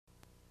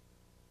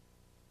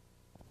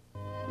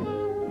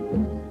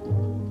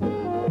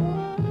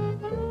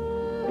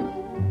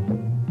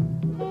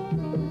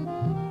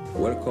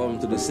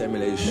to the Sammy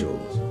Lays show.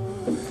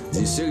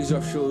 This series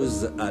of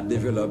shows are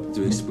developed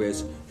to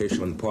express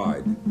Haitian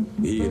pride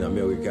here in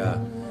America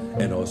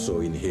and also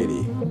in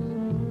Haiti.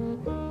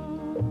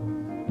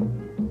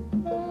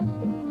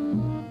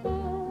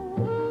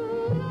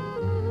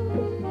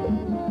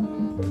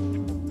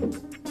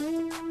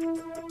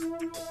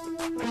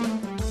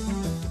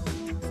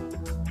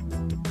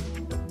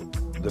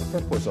 The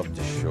purpose of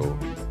this show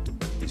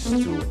is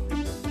to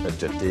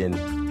entertain,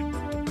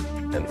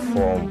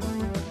 inform,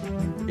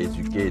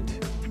 educate,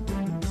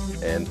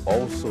 and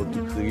also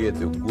to create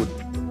a good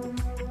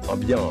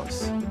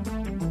ambiance.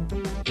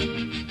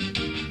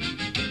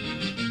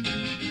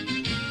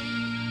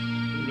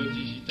 Le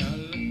digital,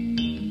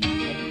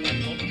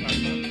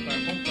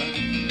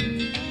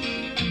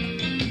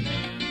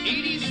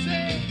 il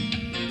disait.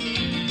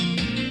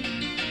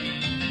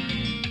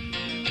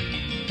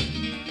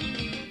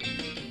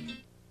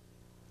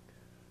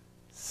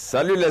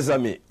 Salut les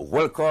amis,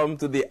 welcome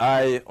to the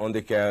Eye on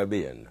the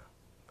Caribbean.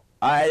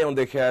 Eye on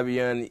the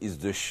Caribbean is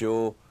the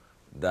show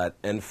that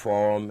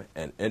inform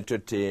and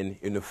entertain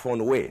in a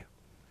fun way.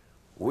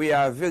 We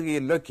are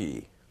very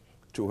lucky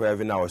to have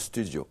in our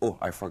studio, oh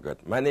I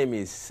forgot, my name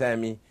is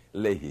Sammy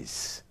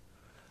Lays.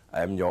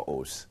 I am your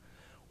host.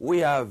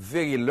 We are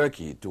very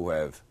lucky to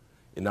have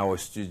in our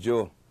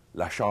studio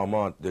la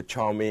charmante, the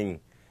charming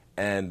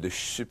and the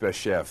super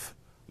chef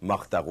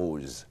Martha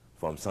Rose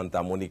from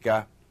Santa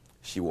Monica.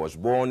 She was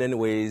born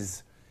and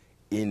raised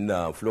in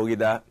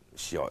Florida.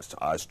 She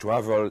has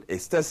traveled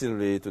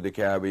extensively to the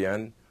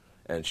Caribbean,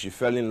 and she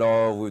fell in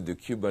love with the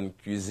Cuban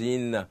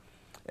cuisine,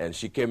 and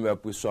she came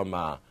up with some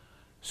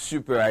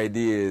super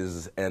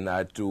ideas and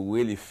had to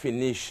really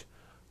finish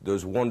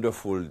those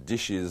wonderful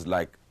dishes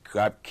like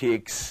crab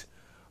cakes,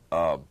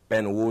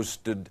 pan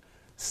roasted,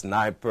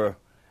 sniper,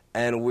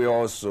 and we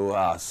also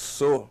are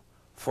so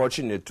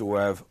fortunate to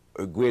have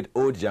a great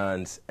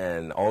audience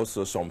and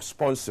also some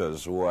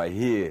sponsors who are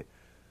here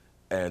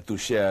and to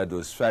share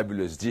those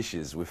fabulous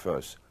dishes with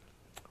us.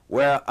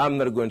 Well, I'm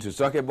not going to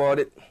talk about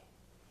it.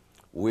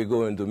 We're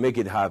going to make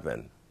it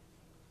happen.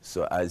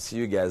 So I'll see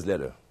you guys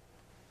later.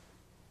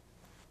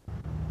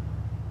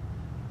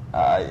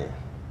 Hi,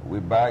 we're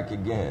back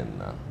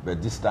again,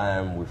 but this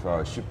time with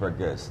our super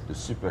guest, the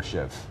super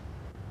chef.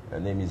 Her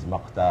name is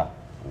Martha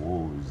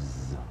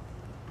Rose.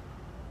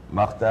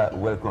 Martha,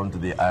 welcome to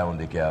the Eye on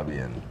the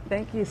Caribbean.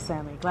 Thank you,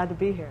 Sammy. Glad to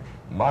be here.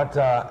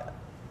 Martha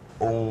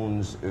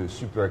owns a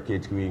super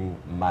catering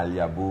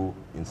Malibu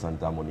in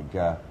Santa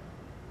Monica.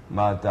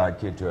 Martha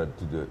catered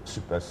to the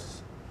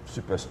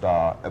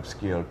superstar,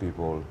 upscale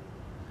people.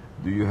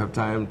 Do you have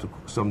time to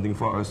cook something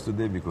for us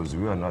today? Because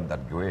we are not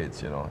that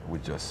great, you know, we're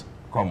just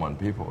common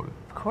people.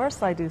 Of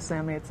course I do,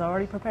 Sammy. It's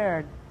already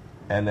prepared.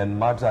 And then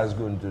Martha is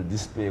going to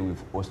display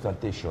with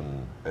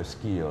ostentation her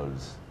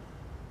skills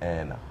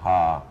and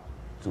how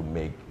to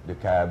make the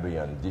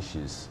Caribbean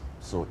dishes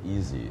so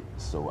easy.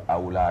 So I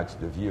will ask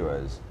the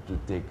viewers to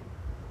take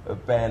a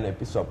pen, a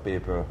piece of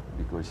paper,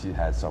 because she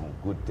has some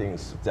good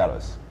things to tell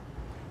us.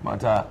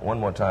 Martha, one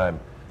more time,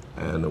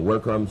 and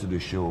welcome to the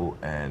show.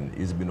 And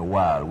it's been a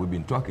while. We've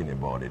been talking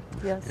about it.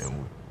 Yes.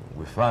 And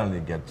we finally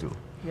get to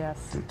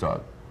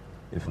talk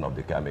in front of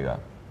the camera.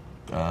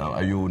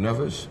 Are you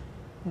nervous?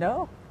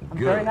 No, I'm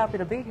Good. very happy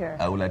to be here.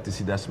 I would like to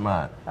see that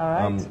smile.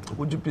 All right.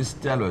 Would you please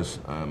tell us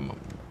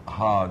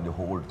how the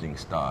whole thing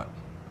started?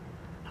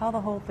 How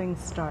the whole thing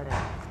started?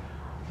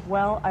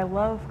 Well, I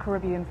love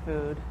Caribbean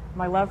food.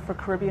 My love for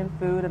Caribbean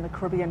food and the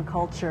Caribbean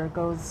culture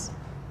goes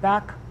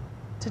back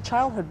to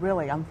childhood,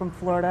 really. I'm from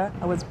Florida.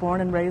 I was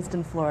born and raised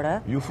in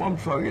Florida. You're from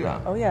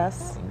Florida? Oh,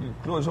 yes. You're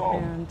close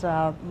home.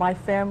 And my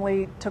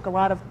family took a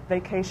lot of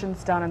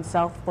vacations down in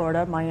South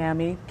Florida,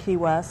 Miami, Key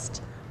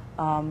West,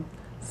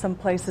 some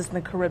places in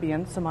the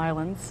Caribbean, some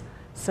islands.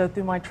 So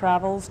through my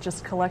travels,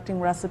 just collecting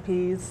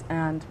recipes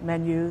and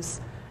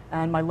menus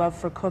and my love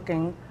for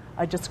cooking,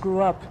 I just grew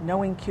up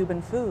knowing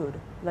Cuban food,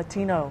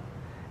 Latino,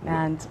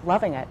 and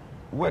loving it.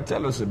 Well,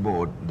 tell us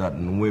about that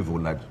Nuevo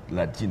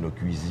Latino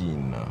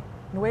cuisine.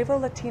 Nuevo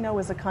Latino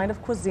is a kind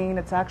of cuisine.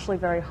 It's actually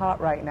very hot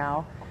right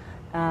now.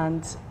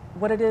 And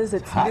what it is,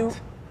 it's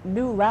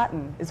new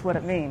Latin is what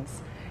it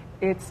means.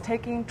 It's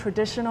taking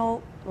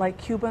traditional, like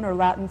Cuban or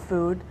Latin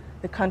food,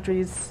 the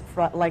countries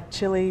like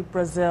Chile,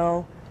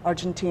 Brazil,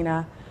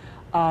 Argentina,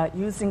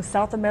 using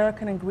South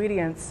American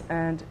ingredients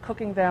and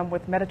cooking them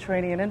with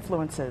Mediterranean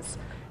influences.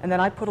 And then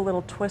I put a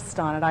little twist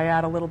on it. I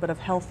add a little bit of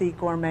healthy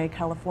gourmet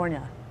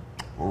California.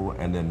 Oh,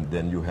 and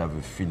then you have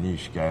a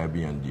finished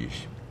Caribbean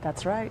dish.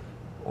 That's right.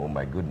 Oh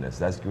my goodness,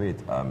 that's great.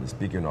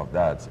 Speaking of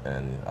that,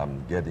 and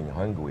I'm getting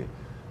hungry,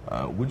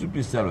 would you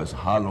please tell us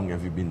how long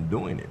have you been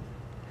doing it?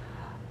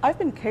 I've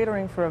been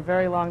catering for a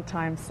very long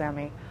time,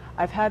 Sammy.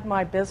 I've had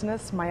my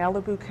business,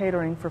 Malibu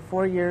Catering, for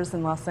 4 years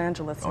in Los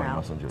Angeles now. Oh, in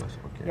Los Angeles,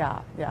 okay.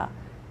 Yeah.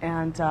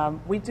 And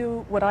we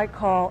do what I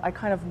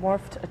kind of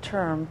morphed a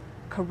term,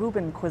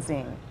 Caribbean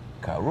cuisine.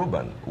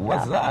 Caribbean?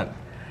 What's that?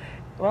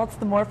 Well, it's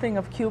the morphing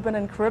of Cuban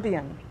and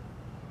Caribbean.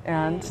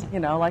 And, you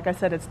know, like I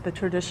said, it's the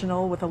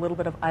traditional with a little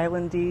bit of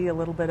islandy, a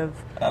little bit of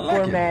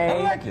gourmet.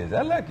 I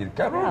like it.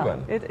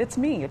 Caribbean. Yeah, it's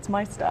me. It's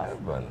my stuff.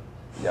 Caribbean.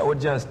 Yeah, well,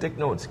 just take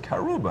notes.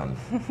 Caribbean.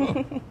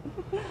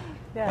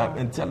 Yeah.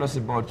 And tell us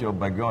about your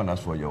background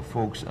as for your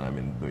folks. I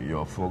mean,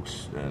 your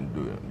folks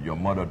and your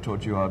mother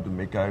taught you how to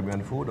make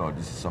Caribbean food, or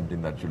this is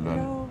something that you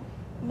learned No,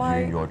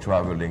 during your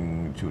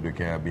traveling to the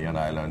Caribbean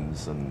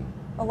islands? And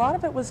a lot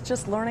of it was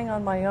just learning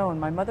on my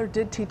own. My mother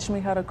did teach me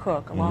how to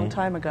cook a long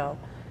time ago,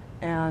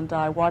 and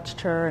I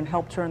watched her and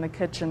helped her in the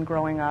kitchen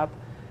growing up,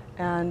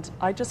 and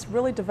I just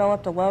really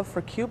developed a love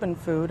for Cuban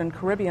food and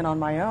Caribbean on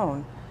my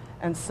own.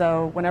 And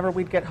so whenever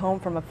we'd get home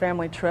from a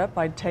family trip,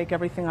 I'd take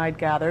everything I'd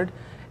gathered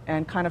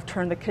and kind of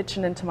turn the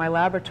kitchen into my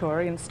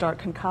laboratory and start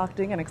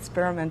concocting and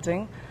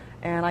experimenting,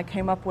 and I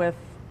came up with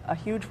a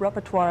huge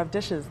repertoire of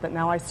dishes that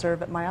now I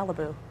serve at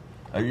Malibu.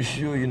 are you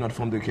sure you're not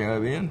from the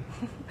Caribbean?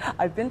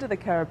 I've been to the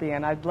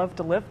Caribbean. I'd love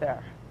to live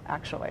there,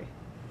 actually.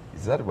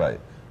 Is that right?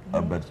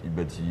 But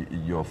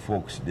your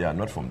folks, they are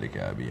not from the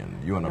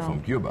Caribbean. You are not No.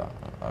 from Cuba,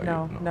 are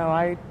No, you?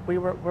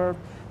 no,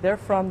 they're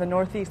from the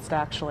Northeast,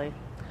 actually.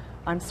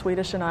 I'm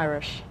Swedish and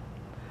Irish.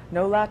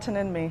 No Latin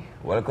in me.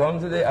 Welcome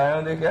to the Eye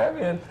on the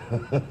Caribbean.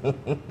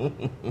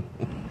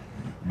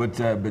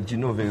 But you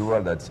know very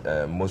well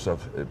that most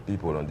of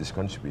people on this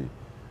country,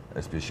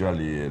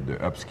 especially the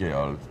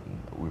upscale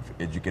with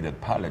educated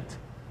palate,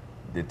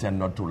 they tend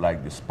not to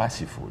like the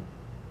spicy food.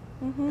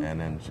 And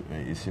then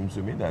it seems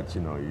to me that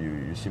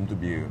you seem to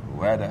be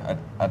right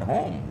at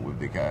home with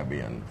the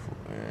Caribbean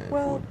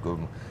Well-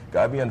 food.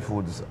 Caribbean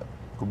foods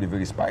could be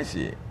very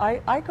spicy.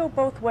 I go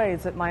both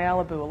ways at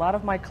Malibu. A lot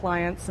of my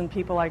clients and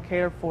people I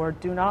care for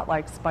do not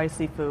like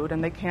spicy food,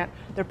 and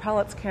their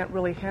palates can't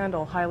really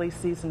handle highly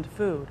seasoned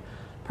food.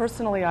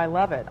 Personally, I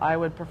love it. I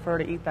would prefer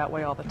to eat that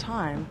way all the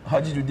time. How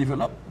did you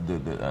develop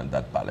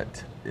that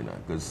palate?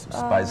 Because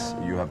spice,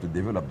 you have to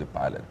develop the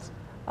palate.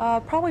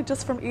 Probably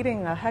just from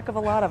eating a heck of a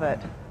lot of it.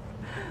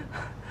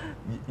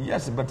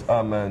 Yes, but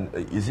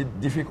is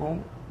it difficult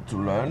to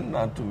learn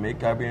to make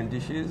Caribbean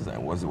dishes?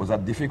 And was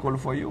that difficult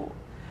for you?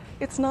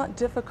 It's not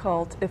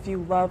difficult if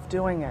you love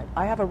doing it.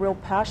 I have a real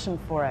passion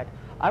for it.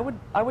 I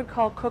would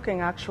call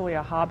cooking actually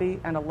a hobby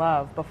and a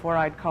love before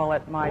I'd call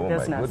it my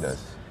business. My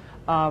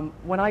goodness.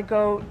 When I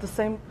go, the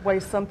same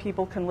way some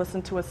people can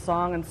listen to a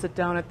song and sit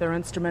down at their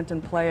instrument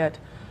and play it,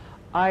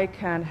 I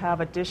can have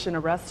a dish in a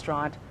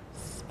restaurant,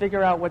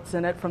 figure out what's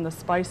in it from the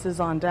spices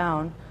on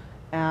down,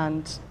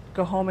 and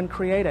go home and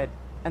create it.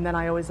 And then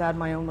I always add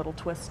my own little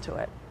twist to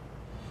it.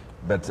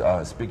 But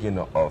speaking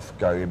of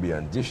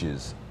Caribbean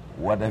dishes,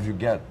 what have you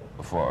got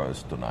for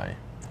us tonight?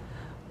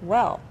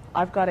 Well,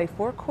 I've got a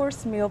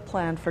 4-course meal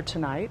planned for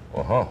tonight.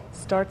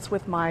 Starts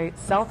with my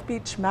South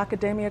Beach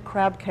macadamia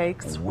crab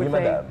cakes Oui, with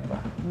madame.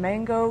 a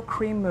mango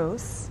cream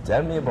mousse.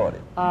 Tell me about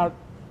it.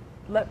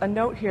 A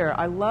note here,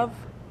 I love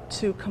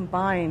to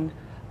combine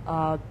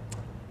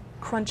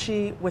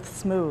crunchy with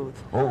smooth.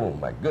 Oh,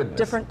 my goodness.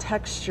 Different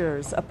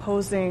textures,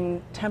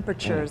 opposing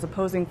temperatures,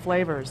 opposing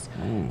flavors.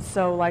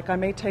 So like I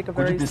may take a Could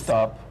very you please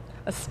stop?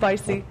 a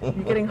spicy,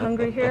 you getting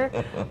hungry here?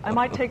 I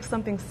might take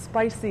something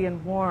spicy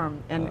and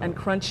warm and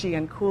crunchy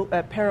and cool,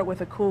 pair it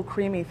with a cool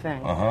creamy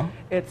thing.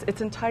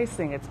 It's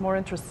enticing, it's more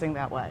interesting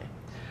that way.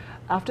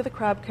 After the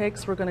crab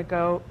cakes, we're going to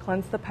go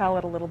cleanse the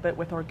palate a little bit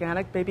with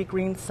organic baby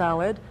green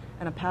salad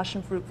and a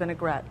passion fruit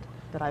vinaigrette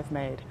that I've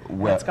made.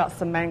 Well- It's got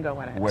some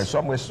mango in it. Well,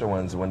 some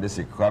restaurants, when they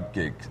say crab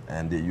cake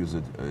and they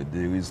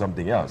use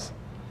something else.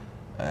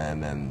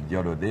 And then the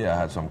other day I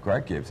had some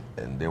crab cakes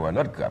and they were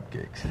not crab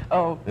cakes.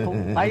 Oh,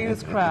 I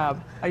use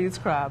crab. I use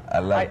crab.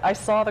 I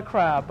saw the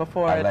crab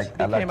before I it like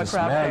became to a crab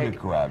smell cake. the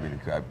crab in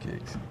crab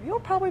cakes. You'll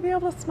probably be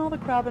able to smell the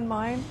crab in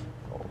mine.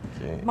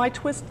 Okay. My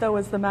twist, though,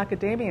 is the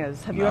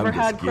macadamias. Have you No, ever I'm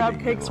just had crab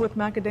kidding, cakes you know. with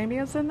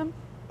macadamias in them?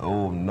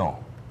 Oh,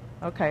 no.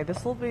 Okay,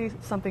 this will be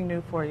something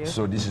new for you.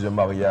 So this is a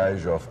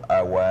marriage of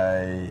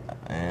Hawaii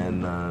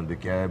and the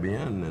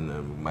Caribbean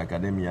and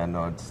macadamia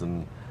nuts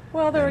and...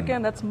 Well, there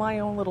again, that's my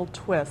own little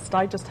twist.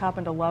 I just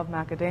happen to love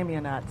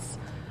macadamia nuts.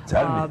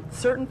 Tell me.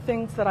 Certain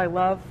things that I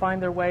love find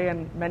their way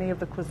in many of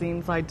the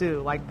cuisines I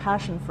do, like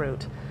passion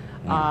fruit.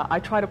 I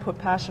try to put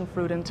passion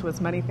fruit into as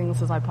many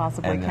things as I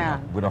possibly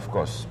can. But of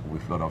course,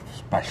 with a lot of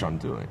passion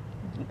to it.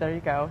 There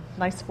you go.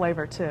 Nice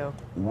flavor, too.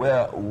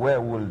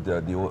 Where will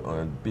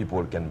the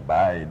people can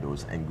buy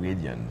those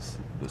ingredients,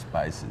 the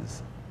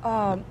spices?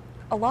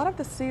 A lot of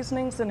the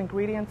seasonings and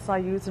ingredients I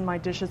use in my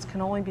dishes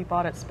can only be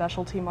bought at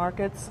specialty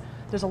markets.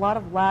 There's a lot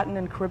of Latin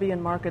and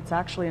Caribbean markets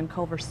actually in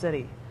Culver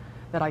City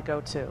that I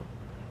go to.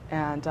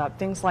 And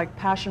things like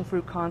passion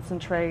fruit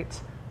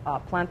concentrate,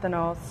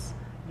 plantanos,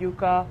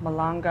 yuca,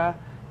 malanga.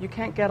 You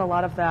can't get a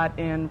lot of that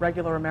in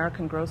regular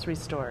American grocery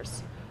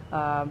stores.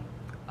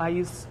 I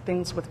use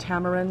things with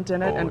tamarind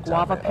in it and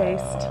guava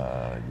paste.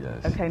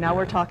 Yes. Okay, now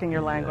we're talking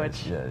your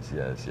language. Yes.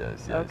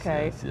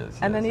 Okay.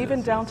 And then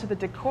even down to the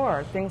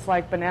decor, things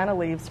like banana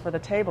leaves for the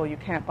table you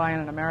can't buy in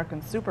an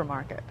American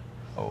supermarket.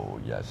 Oh,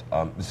 yes.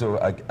 So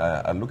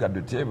I look at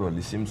the table.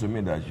 It seems to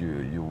me that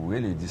you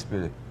really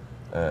display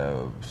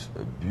a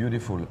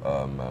beautiful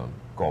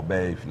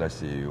corbeille, let's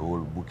say, a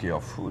whole bouquet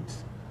of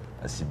fruits.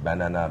 I see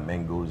banana,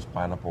 mangoes,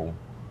 pineapple.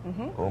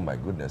 Oh my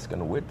goodness,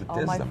 can't wait to All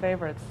taste my them.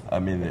 favorites. I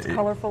mean, it's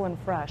colorful and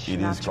fresh. It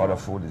is natural.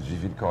 colorful, it's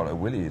vivid color.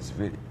 Really, it's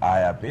very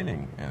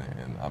eye-appealing,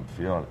 and I'm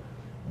feel.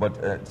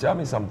 But tell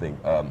me something.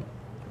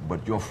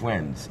 But your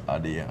friends, are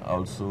they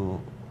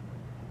also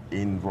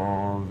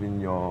involved in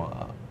your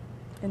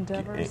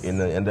Endeavors. in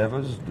the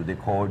endeavors? Do they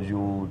call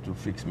you to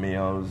fix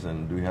meals,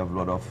 and do you have a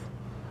lot of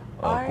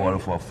call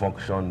for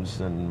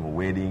functions and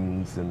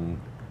weddings and?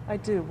 I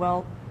do.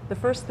 Well, the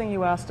first thing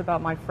you asked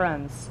about my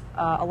friends,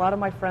 a lot of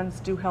my friends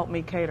do help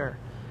me cater.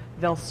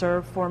 They'll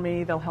serve for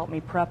me, they'll help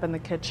me prep in the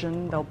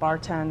kitchen, they'll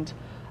bartend.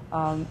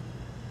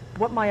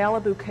 What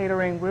Malibu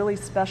Catering really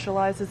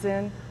specializes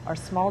in are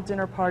small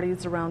dinner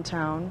parties around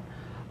town,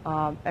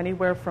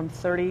 anywhere from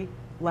 30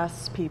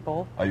 less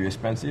people. Are you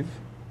expensive?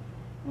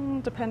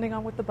 Depending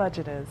on what the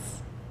budget is.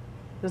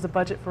 There's a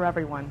budget for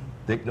everyone.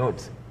 Take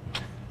notes.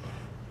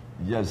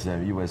 Yes,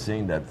 you were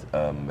saying that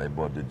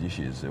about the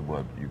dishes,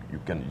 about you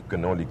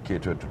can only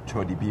cater to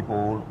 30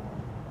 people.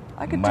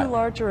 I could do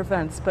larger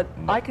events, but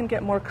I can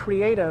get more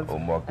creative,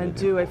 and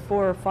do a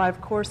 4 or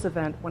 5 course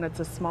event when it's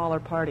a smaller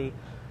party.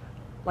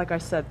 Like I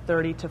said,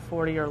 30 to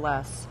 40 or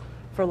less.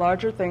 For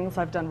larger things,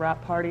 I've done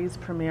wrap parties,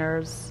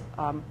 premieres,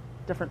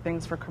 different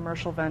things for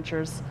commercial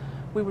ventures.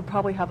 We would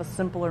probably have a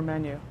simpler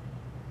menu.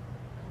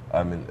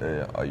 I mean,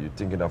 are you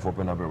thinking of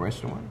opening up a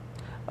restaurant?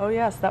 Oh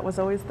yes, that was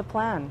always the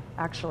plan,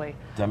 actually.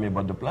 Tell me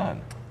about the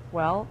plan.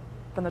 Well,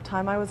 from the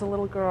time I was a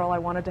little girl, I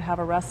wanted to have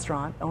a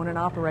restaurant, own and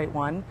operate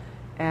one,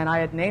 and I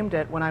had named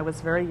it when I was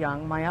very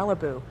young,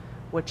 Malibu,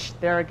 which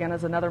there again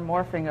is another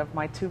morphing of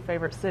my 2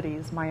 favorite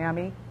cities,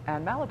 Miami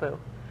and Malibu.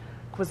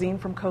 Cuisine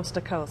from coast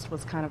to coast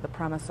was kind of the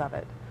premise of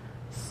it.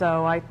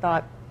 So I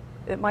thought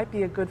it might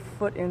be a good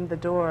foot in the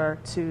door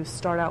to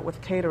start out with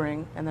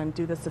catering and then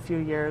do this a few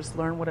years,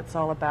 learn what it's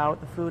all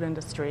about, the food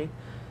industry,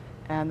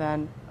 and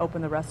then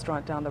open the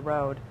restaurant down the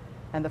road.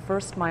 And the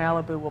first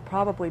Malibu will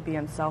probably be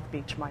in South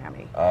Beach,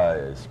 Miami.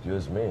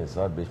 Excuse me,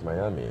 South Beach,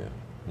 Miami.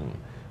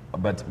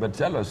 But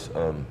tell us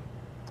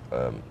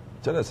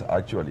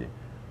actually,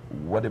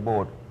 what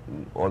about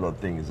all the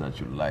things that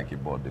you like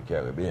about the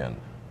Caribbean?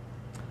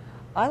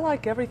 I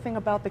like everything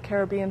about the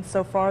Caribbean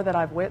so far that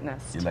I've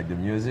witnessed. You like the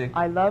music?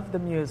 I love the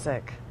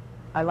music.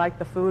 I like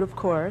the food, of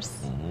course.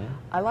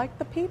 I like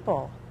the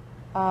people.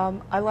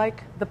 I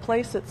like the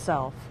place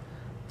itself.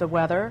 The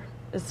weather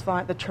is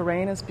fine. The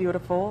terrain is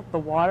beautiful. The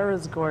water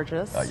is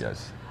gorgeous.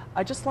 Yes.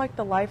 I just like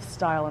the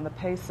lifestyle and the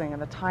pacing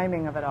and the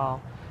timing of it all.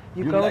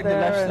 You go like the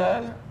there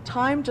lifestyle? and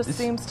time just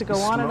seems to go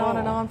it's on and on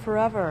and slow. on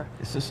forever.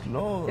 It's a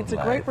slow It's a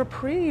life. great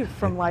reprieve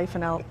from life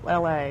in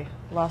LA,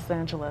 Los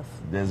Angeles.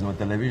 There's no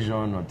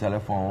television, no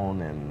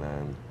telephone,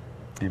 and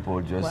people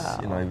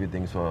just, Wow.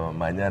 everything's for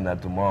mañana,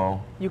 tomorrow.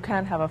 You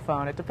can have a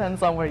phone. It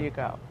depends on where you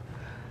go.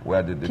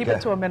 Where Keep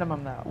it to a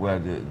minimum, though. Well,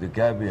 the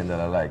Caribbean that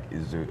I like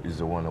is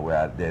the one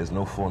where there's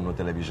no phone, no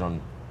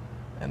television,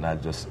 and I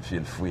just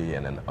feel free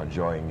and then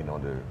enjoying,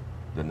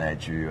 the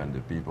nature and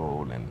the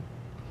people,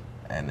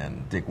 and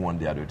then take one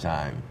day at a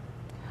time.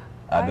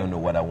 I don't know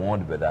what I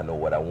want, but I know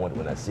what I want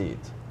when I see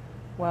it.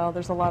 Well,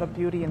 there's a lot of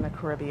beauty in the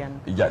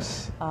Caribbean.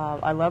 Yes.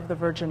 I love the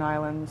Virgin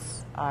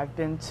Islands. I've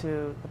been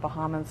to the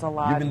Bahamas a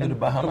lot. You've been to the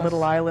Bahamas? The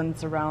little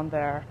islands around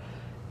there.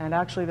 And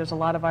actually, there's a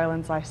lot of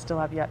islands I still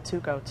have yet to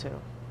go to.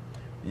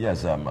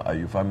 Yes. Are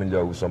you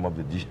familiar with some of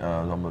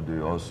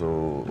the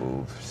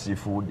also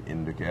seafood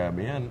in the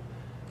Caribbean,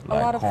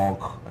 like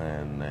conch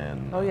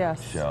and oh,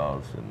 yes.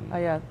 shells?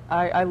 And Yeah,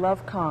 I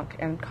love conch,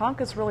 and conch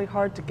is really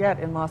hard to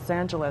get in Los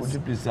Angeles. Would you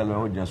please tell the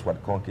audience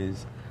what conch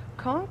is?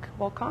 Conch?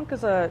 Well, conch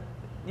is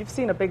you've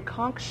seen a big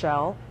conch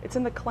shell. It's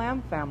in the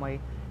clam family,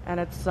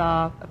 and it's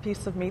a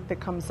piece of meat that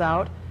comes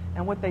out.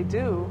 And what they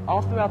do,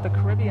 all throughout the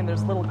Caribbean,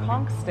 there's little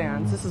conch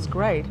stands. This is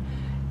great.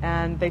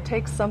 And they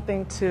take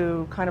something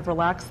to kind of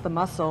relax the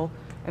muscle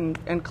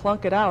and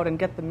clunk it out and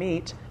get the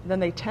meat. And then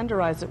they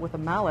tenderize it with a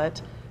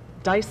mallet,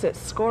 dice it,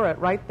 score it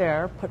right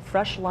there, put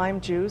fresh lime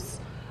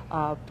juice,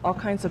 all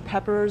kinds of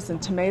peppers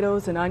and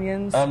tomatoes and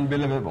onions.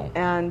 Unbelievable.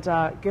 And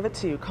give it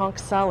to you. Conch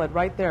salad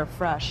right there,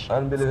 fresh.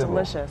 Unbelievable.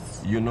 It's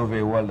delicious. You know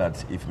very well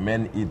that if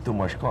men eat too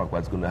much conch,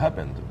 what's going to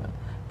happen to them?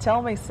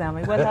 Tell me,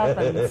 Sammy, what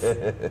happens?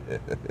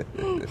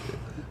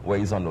 Well,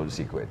 it's no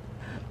secret.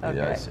 Okay.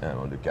 Yes,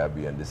 on the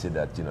Caribbean, they say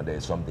that there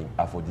is something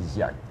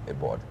aphrodisiac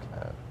about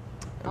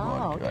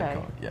okay.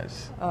 conch.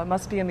 Yes. It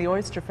must be in the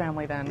oyster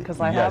family then, because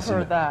I have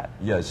heard that.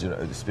 Yes,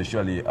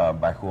 especially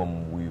back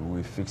home,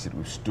 we fix it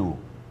with stew.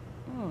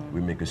 We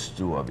make a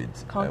stew of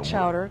it. Conch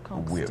chowder,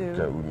 conch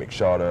stew. We make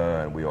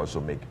chowder, and we also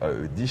make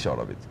a dish out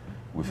of it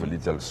with a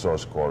little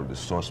sauce called the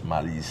sauce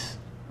Lays.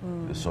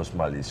 The sauce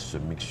Lays is a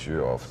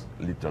mixture of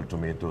little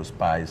tomato,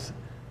 spice,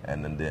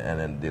 and then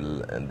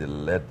they'll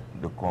let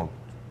the conch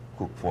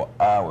cook for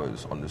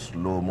hours on the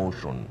slow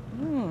motion.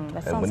 That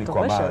and sounds when it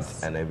delicious.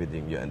 comes out and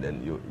everything, and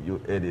then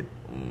you eat it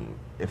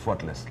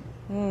effortlessly.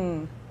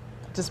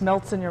 Just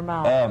melts in your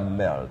mouth.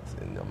 Melt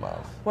in your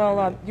mouth.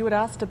 Well, you had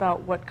asked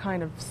about what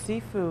kind of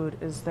seafood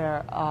is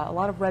there. A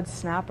lot of red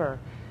snapper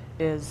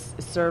is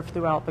served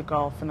throughout the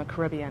Gulf and the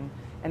Caribbean.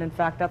 And in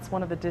fact, that's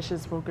one of the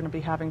dishes we're going to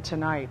be having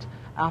tonight.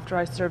 After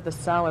I serve the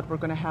salad, we're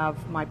going to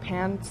have my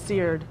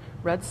pan-seared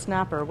red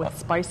snapper with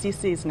spicy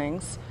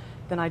seasonings.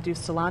 Then I do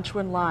cilantro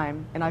and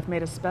lime, and I've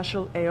made a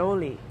special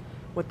aioli.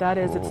 What that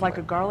is, it's like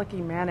a garlicky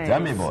mayonnaise.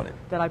 Tell me about it.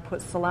 That I put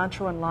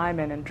cilantro and lime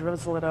in and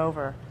drizzle it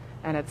over.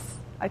 And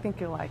I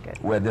think you'll like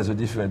it. Well, there's a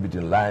difference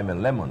between lime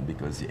and lemon,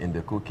 because in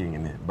the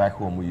cooking, back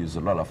home we use a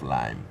lot of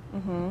lime.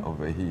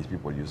 Over here,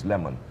 people use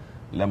lemon.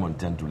 Lemon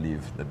tend to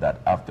leave that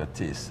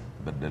aftertaste,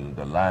 but then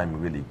the lime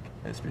really,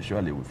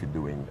 especially if you're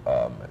doing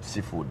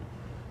seafood,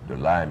 the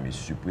lime is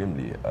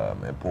supremely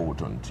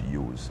important to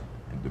use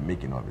in the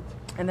making of it.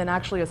 And then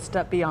actually a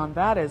step beyond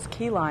that is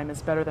key lime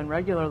is better than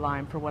regular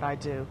lime for what I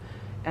do.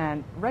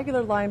 And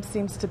regular lime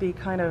seems to be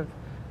kind of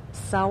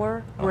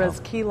sour, whereas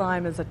key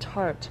lime is a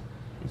tart.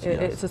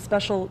 It's a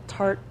special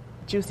tart,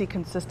 juicy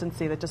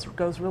consistency that just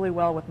goes really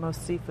well with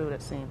most seafood,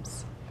 it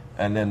seems.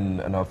 And then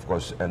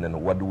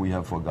what do we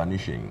have for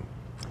garnishing?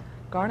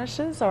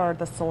 Garnishes are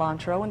the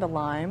cilantro and the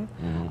lime.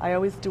 I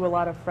always do a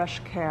lot of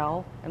fresh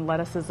kale and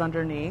lettuces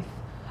underneath.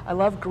 I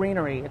love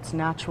greenery. It's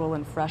natural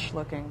and fresh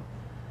looking.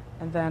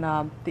 And then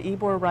the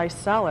Ybor rice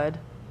salad,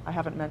 I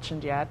haven't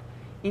mentioned yet.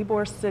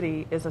 Ybor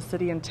City is a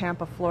city in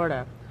Tampa,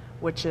 Florida,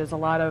 which is a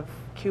lot of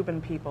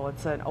Cuban people.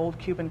 It's an old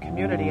Cuban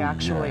community,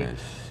 actually.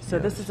 So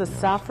this is a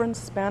saffron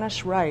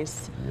Spanish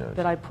rice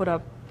that I put.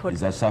 Is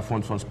that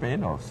saffron from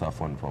Spain or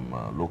saffron from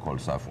local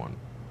saffron?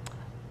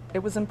 It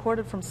was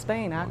imported from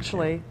Spain,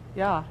 actually.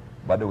 Yeah.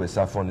 By the way,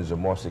 saffron is the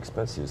most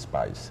expensive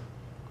spice.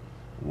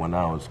 1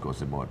 ounce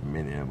costs about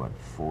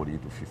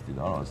 $40 to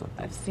 $50. I think.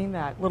 I've seen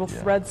that. Little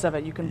threads of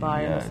it you can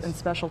buy in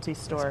specialty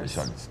stores.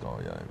 Specialty store,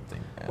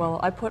 everything. Well,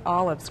 I put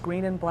olives,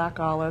 green and black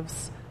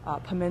olives,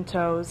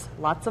 pimentos,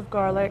 lots of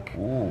garlic.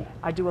 Ooh.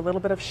 I do a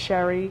little bit of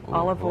sherry,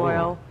 olive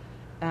oil,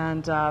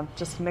 and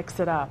just mix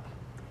it up.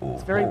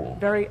 It's very,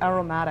 very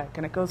aromatic,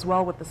 and it goes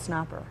well with the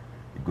snapper.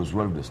 It goes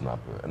well with the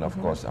snapper, and of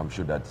course, I'm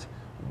sure that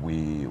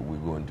we're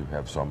going to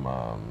have some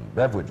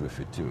beverage with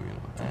it too,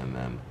 and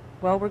then.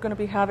 Well, we're going to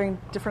be having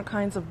different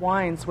kinds of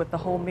wines with the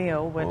whole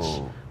meal, which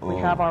we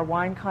have our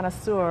wine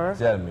connoisseur.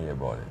 Tell me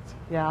about it.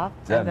 Yeah.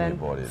 Tell me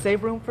about it.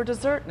 Save room for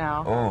dessert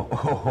now.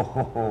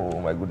 Oh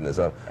my goodness.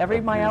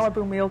 Every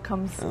Mayalabu meal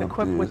comes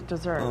equipped with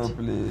dessert. Oh,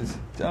 please.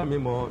 Tell me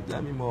more.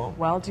 Tell me more.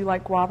 Well, do you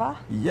like guava?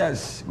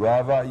 Yes,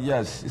 guava,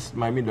 yes. It's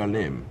my middle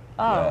name.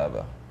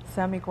 Guava.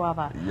 Sammy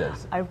Guava.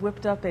 Yes. I've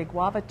whipped up a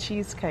guava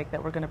cheesecake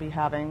that we're going to be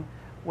having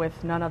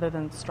with none other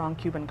than strong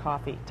Cuban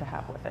coffee to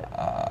have with it.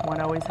 One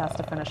always has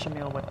to finish a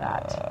meal with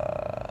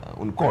that.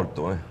 Un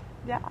corto, eh?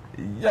 Yeah.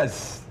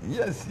 Yes,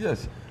 yes,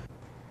 yes.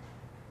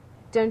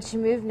 Don't you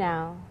move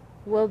now.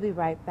 We'll be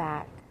right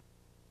back.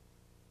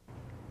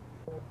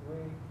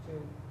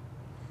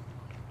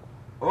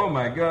 Oh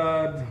my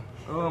God.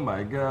 Oh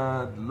my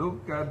God.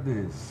 Look at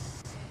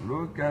this.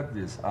 Look at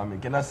this. I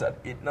mean, can I start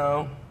eat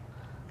now?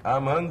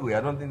 I'm hungry.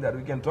 I don't think that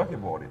we can talk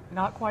about it.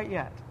 Not quite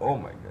yet. Oh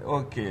my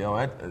God. Okay, all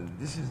right.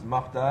 This is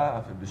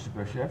Martha, the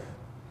super chef.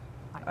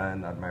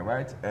 And at my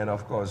right, and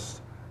of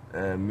course,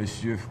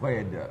 Monsieur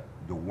Fred,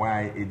 the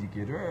wine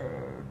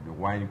educator, the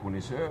wine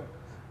connoisseur.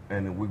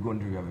 And we're going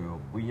to have a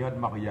brilliant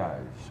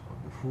mariage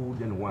of the food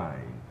and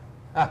wine.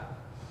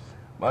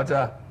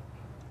 Martha,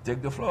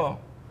 take the floor.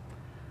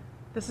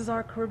 This is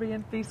our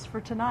Caribbean feast for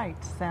tonight,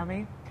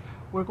 Sammy.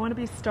 We're going to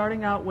be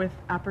starting out with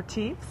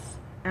aperitifs.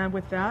 And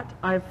with that,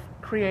 I've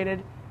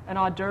created an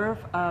hors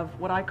d'oeuvre of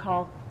what I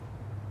call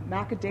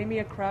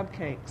macadamia crab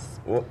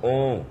cakes.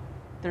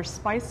 They're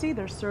spicy,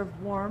 they're served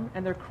warm,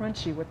 and they're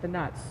crunchy with the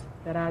nuts.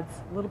 That adds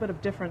a little bit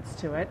of difference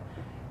to it.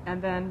 And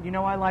then,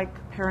 I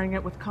like pairing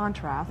it with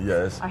contrast.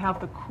 Yes. I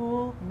have the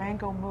cool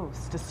mango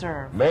mousse to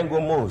serve. Mango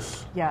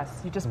mousse.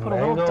 Yes, you just put a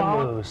little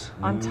dollop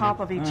on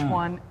top of each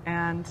one,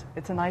 and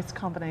it's a nice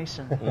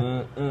combination.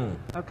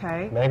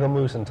 Okay. Mango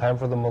mousse in time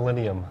for the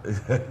millennium.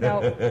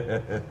 Now,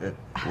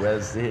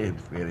 well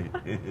said, Freddie.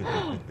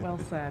 Well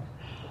said.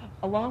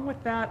 Along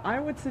with that,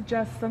 I would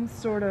suggest some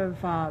sort of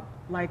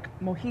like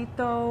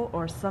mojito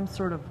or some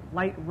sort of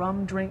light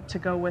rum drink to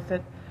go with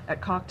it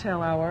at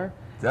cocktail hour.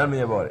 Tell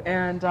me about it.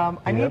 And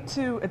I need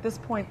to, at this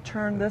point,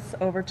 turn this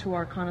over to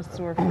our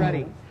connoisseur,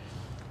 Freddie.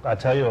 I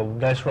tell you, a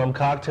nice rum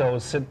cocktail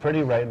would sit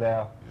pretty right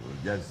now.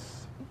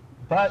 Yes.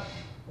 But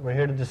we're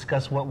here to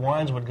discuss what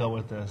wines would go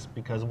with this,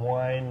 because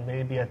wine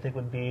maybe I think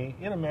would be,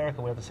 in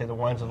America we have to say the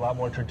wine's a lot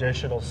more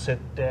traditional,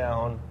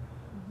 sit-down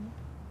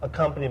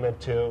accompaniment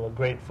to a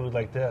great food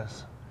like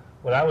this.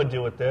 What I would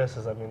do with this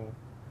is,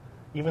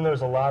 even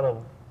there's a lot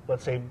of,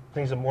 let's say,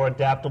 things that are more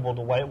adaptable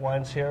to white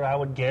wines here, I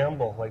would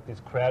gamble. Like these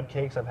crab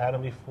cakes, I've had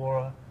them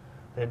before.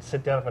 They'd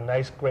sit down with a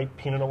nice, great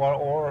Pinot Noir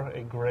or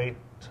a great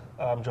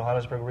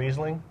Johannesburg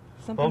Riesling.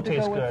 Something Both to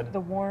taste go with good. the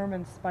warm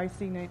and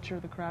spicy nature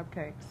of the crab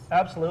cakes.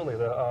 Absolutely.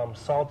 The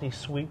salty,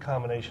 sweet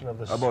combination of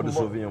the How about the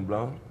Sauvignon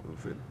Blanc?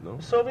 No?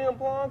 Sauvignon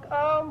Blanc,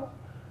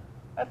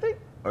 I think...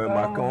 Or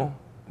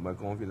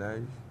Macon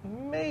Village?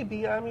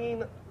 Maybe.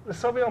 The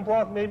Sauvignon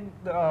Blanc, maybe...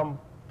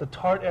 the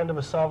tart end of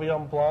a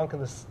Sauvignon Blanc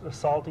and the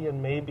salty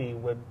end maybe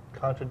would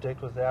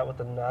contradict with that, with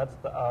the nuts.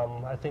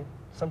 I think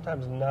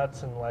sometimes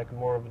nuts and like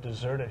more of a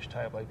dessertish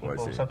type. Like Oh, I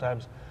people see.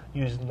 sometimes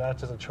use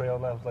nuts as a trail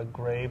nut, like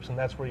grapes, and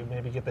that's where you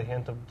maybe get the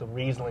hint of the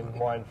Riesling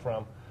wine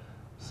from.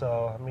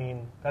 So I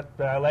mean,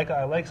 I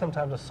like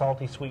sometimes a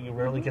salty sweet. You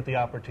rarely get the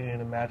opportunity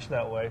to match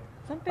that way.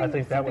 Something, I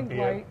think that would something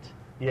be light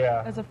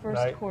yeah, as a first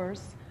right?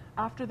 course.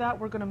 After that,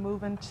 we're going to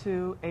move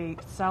into a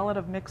salad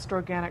of mixed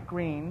organic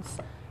greens.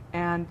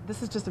 And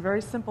this is just a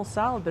very simple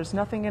salad. There's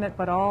nothing in it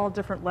but all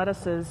different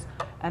lettuces.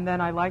 And then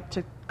I like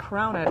to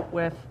crown it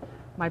with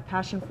my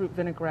passion fruit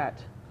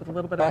vinaigrette with a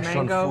little bit of Passion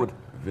mango. fruit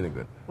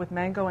vinegar. With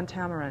mango and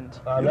tamarind.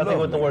 Nothing love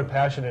with the mango. word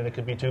passion in it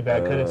could be too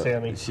bad, could it,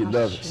 Sammy? She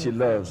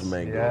loves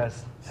mango.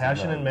 Yes,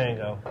 passion and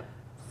mango,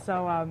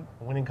 So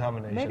winning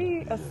combination.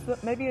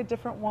 maybe a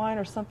different wine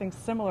or something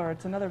similar.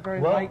 It's another very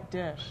Well, light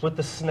dish. with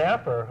the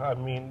snapper, I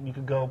mean, you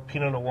could go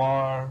Pinot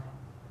Noir.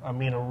 I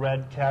mean, a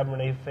red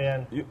Cabernet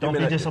fan. Don't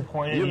be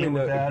disappointed You mean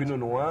with a that. Pinot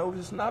Noir with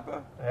a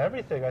snapper?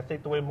 Everything. I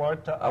think the way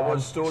Marta I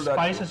was told that-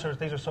 spices her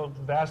things are so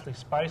vastly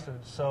spiced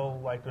and so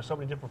like there's so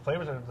many different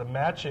flavors and the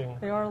matching.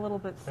 They are a little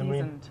bit I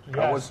mean, seasoned. I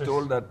yes, was there's-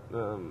 told that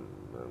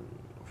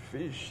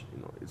fish,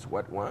 it's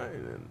white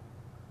wine,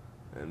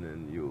 and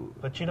then you.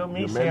 But you know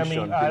me, you Sammy.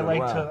 mentioned I Pinot like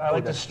Noir.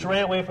 to That's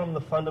stray away from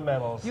the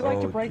fundamentals. You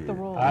like to break the Okay.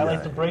 rules. I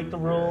like to break the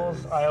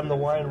rules. I am the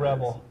wine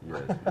rebel.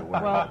 Yes, the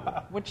wine Well,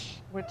 rebel. which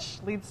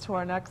leads to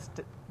our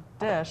next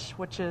dish,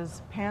 which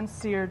is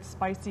pan-seared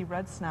spicy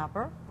red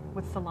snapper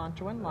with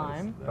cilantro and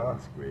lime.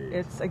 That's great.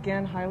 It's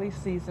again highly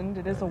seasoned.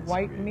 It is a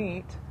white great.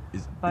 meat.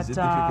 Is but, it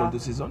difficult to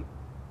season?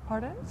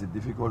 Pardon? Is it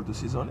difficult to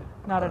season it?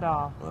 Not at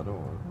all. At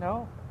all.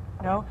 No,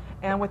 no.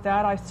 And with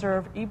that, I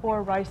serve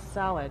Ybor rice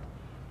salad.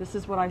 This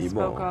is what I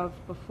spoke Ybor.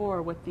 of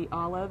before with the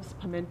olives,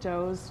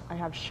 pimientos. I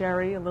have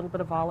sherry, a little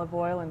bit of olive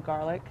oil and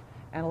garlic,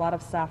 and a lot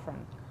of saffron.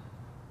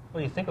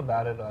 Well, you think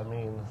about it. I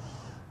mean,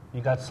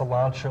 you got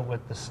cilantro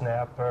with the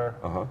snapper.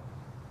 Uh-huh.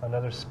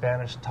 Another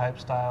Spanish type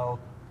style.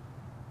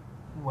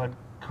 What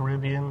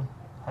Caribbean?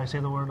 How you say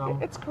the word?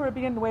 It's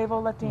Caribbean, Nuevo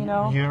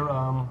Latino.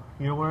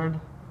 Your word?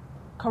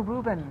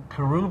 Carubin.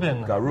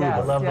 Caribbean. Caribbean. Yes,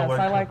 I love yes, the word.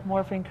 I like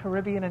morphing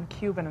Caribbean and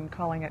Cuban and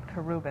calling it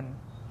Carubin.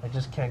 I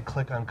just can't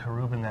click on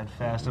Caribbean that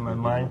fast in my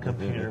mind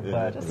computer,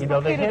 but Just you know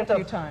the repeat it hint a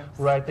few of times.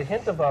 right, the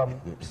hint of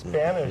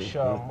Spanish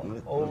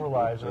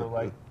overlies, or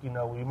like you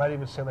might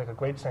even say like a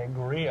great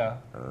sangria,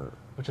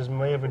 which is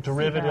maybe a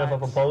derivative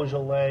of a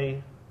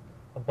Beaujolais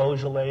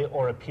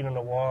or a Pinot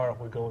Noir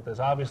would go with this.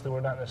 Obviously, we're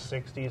not in the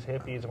 '60s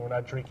hippies, and we're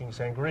not drinking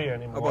sangria How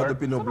anymore. about the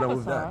Pinot Some Blanc of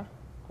with us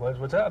that? are.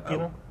 What's that? A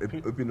Pinot?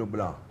 A Pinot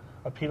Blanc.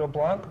 A Pinot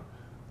Blanc?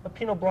 A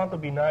Pinot Blanc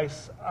would be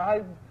nice.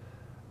 I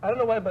don't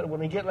know why, but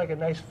when you get like a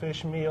nice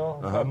fish meal,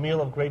 a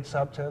meal of great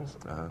substance,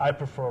 I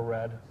prefer a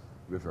red.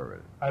 Prefer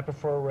it. I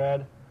prefer a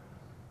red.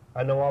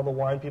 I know all the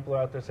wine people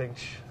are out there saying,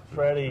 "Shh,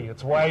 Freddie,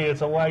 it's white.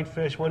 It's a white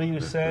fish. What are you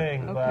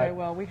saying?" Okay,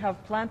 well, we have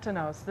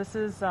plantanos. This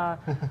is a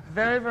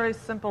very, very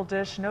simple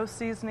dish. No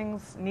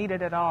seasonings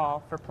needed at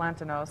all for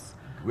plantanos.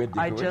 Great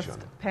I decoration.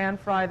 just pan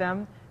fry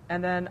them,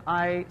 and then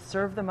I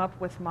serve them up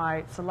with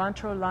my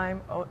cilantro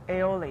lime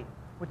aioli,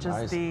 which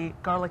Nice. is the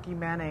garlicky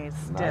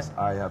mayonnaise Nice dip.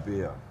 eye up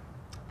here.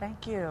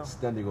 Thank you.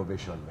 Standing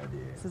ovation, my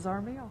dear. This is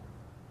our meal.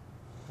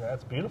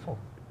 That's beautiful.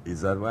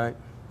 Is that right?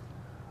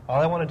 All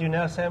I want to do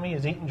now, Sammy,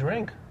 is eat and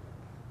drink.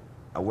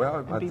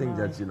 Well, I be think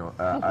nice.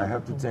 that I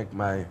have to thank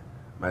my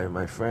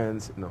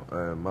friends.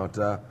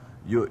 Marta.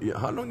 You,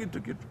 how long it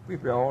took you to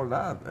prepare all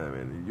that? I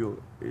mean,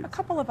 A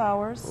couple of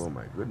hours. Oh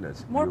my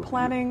goodness. More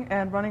planning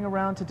and running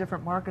around to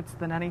different markets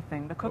than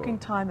anything. The cooking Oh.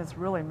 time is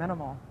really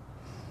minimal.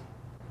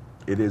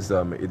 It is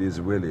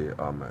really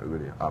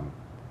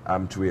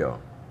I'm thrilled,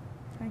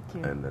 Thank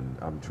you. and then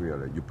I'm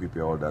thrilled that you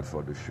prepare all that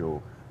for the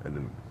show, and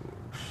then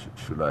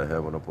should I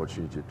have an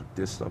opportunity to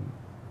taste some?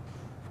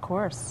 Of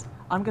course.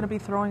 I'm going to be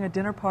throwing a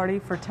dinner party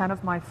for 10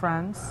 of my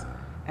friends,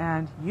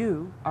 and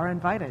you are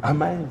invited.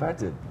 Am I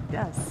invited?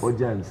 Yes.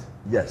 Audience,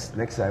 yes.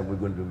 Next time we're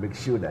going to make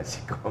sure that she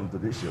comes to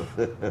the show.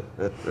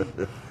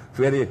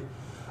 Freddie,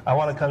 I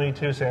want to come eat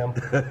too, Sam.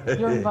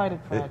 You're invited,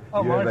 Fred.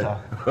 Oh, You're Marta.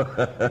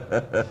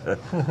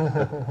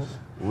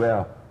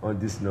 well, on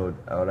this note,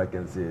 all I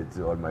can say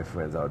to all my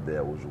friends out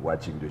there who's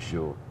watching the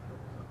show,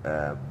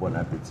 bon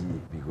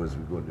appetit, because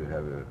we're going to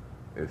have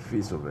a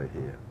feast over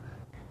here.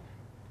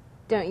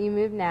 Don't you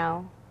move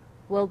now.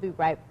 We'll be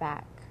right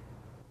back.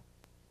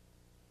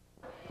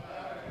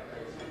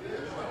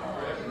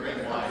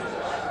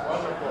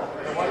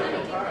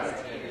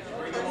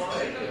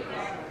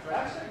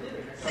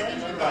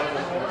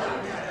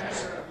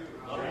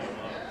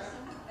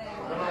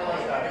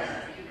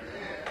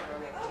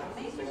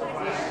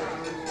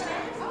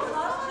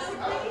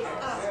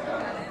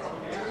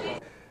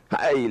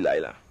 Hi,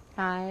 Lila.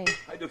 Hi.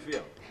 How do you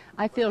feel?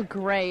 I feel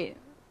great.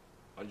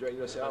 Enjoying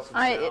yourself?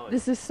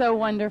 This is so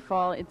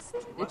wonderful.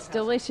 It's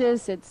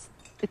delicious.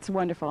 It's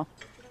wonderful.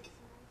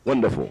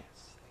 Wonderful.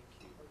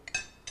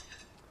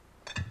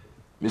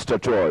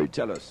 Mr. Troy,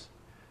 tell us,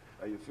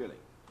 how are you feeling?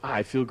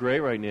 I feel great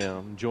right now.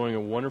 Enjoying a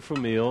wonderful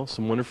meal,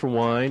 some wonderful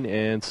wine,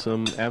 and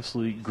some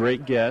absolutely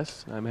great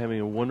guests. I'm having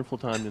a wonderful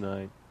time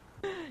tonight.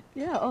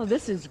 Yeah, oh,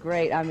 this is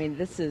great. I mean,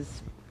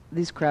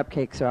 these crab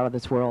cakes are out of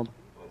this world.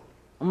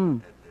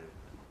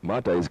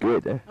 Martha is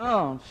great, eh?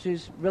 Oh,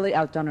 she's really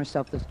outdone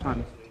herself this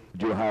time.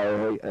 Do you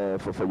hire her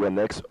for your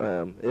next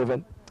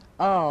event?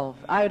 Oh,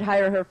 I would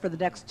hire her for the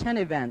next 10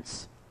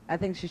 events. I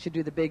think she should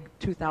do the big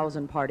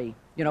 2,000 party,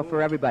 you know,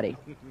 for everybody.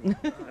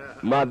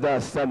 Martha,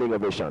 standing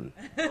ovation.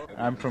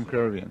 I'm from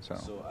Carribean, so.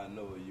 So I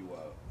know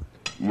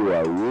you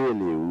are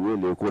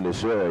really a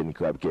connoisseur in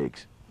crab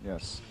cakes.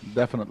 Yes,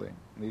 definitely.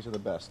 These are the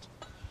best.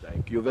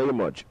 Thank you very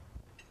much.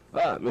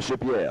 Ah, Monsieur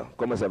Pierre,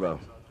 comment ça va?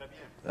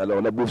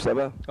 Alors, la bouffe, ça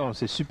va? Oh,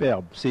 c'est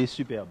superbe, c'est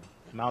superbe.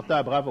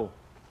 Martha, bravo.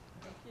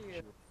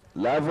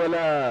 La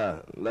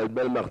voilà, la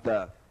belle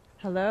Martha.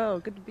 Hello,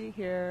 good to be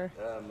here.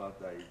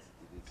 Martha,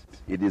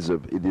 it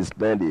is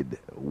splendid,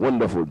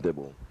 wonderful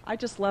table. I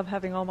just love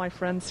having all my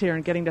friends here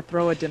and getting to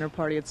throw a dinner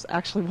party. It's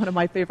actually one of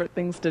my favorite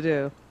things to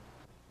do.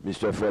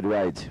 Mr. Fred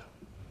Wright,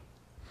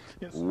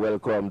 Yes.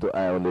 welcome to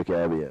Eye on the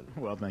Caribbean.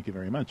 Well, thank you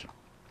very much.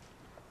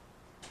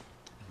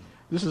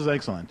 This is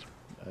excellent.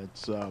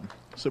 It's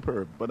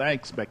superb, but I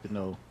expect to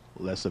know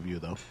less of you,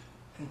 though.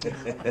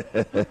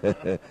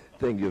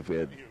 Thank you,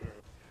 Fred.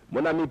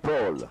 Mon ami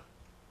Paul.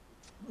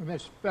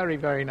 It's very,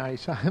 very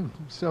nice. I'm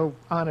so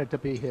honored to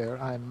be here.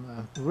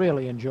 I'm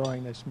really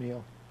enjoying this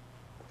meal.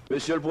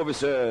 Monsieur le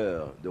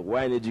Professeur, the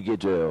wine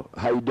educator,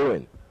 how you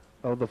doing?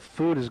 Oh, the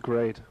food is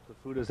great. The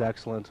food is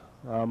excellent.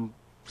 I'm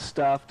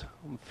stuffed.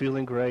 I'm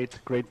feeling great.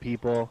 Great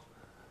people.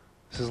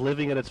 This is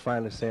living at its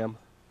finest, Sam.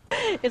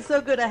 It's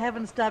so good I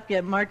haven't stopped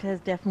yet. Marta has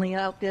definitely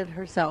outdid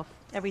herself.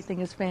 Everything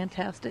is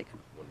fantastic.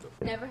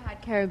 Never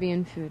had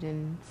Caribbean food,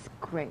 and it's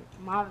great.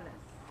 Marvelous.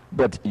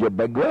 But your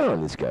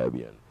background is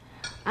Caribbean.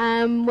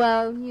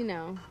 Well, you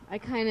know, I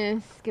kind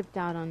of skipped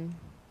out on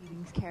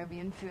eating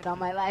Caribbean food all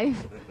my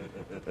life.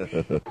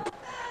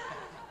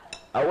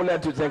 I would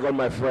like to thank all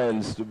my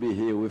friends to be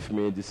here with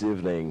me this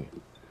evening.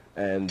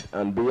 And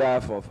on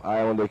behalf of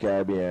Eye on the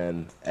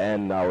Caribbean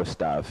and our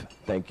staff,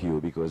 thank you,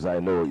 because I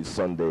know it's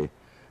Sunday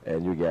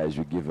and you guys,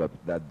 you give up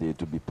that day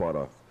to be part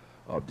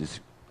of this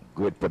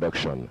great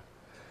production.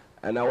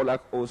 And I would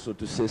like also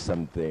to say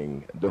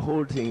something. The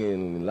whole thing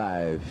in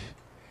life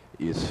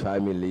is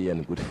family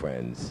and good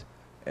friends.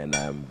 And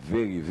I'm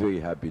very, very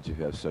happy to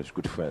have such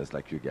good friends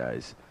like you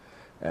guys.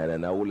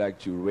 And I would like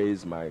to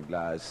raise my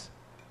glass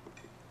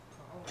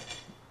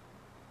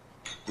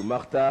to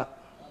Martha.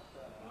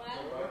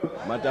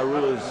 Martha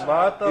Rose.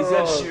 Martha Isn't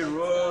Rose. she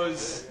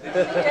Rose?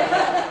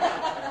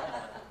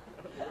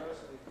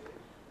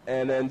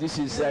 And then this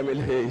is Sammy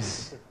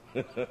Lays.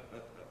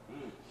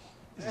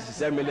 This is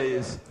Sammy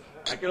Lays.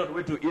 I cannot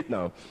wait to eat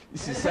now.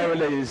 This is Sammy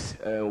Lays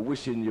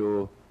wishing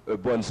you a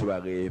bonne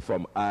soirée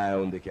from Eye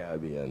on the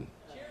Caribbean.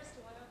 Cheers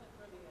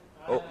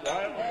to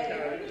Eye on the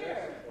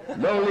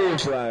Caribbean. Long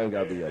live Eye on the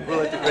Caribbean. We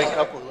like to drink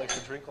up, we like to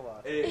drink a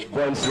lot.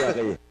 Bonne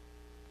soirée.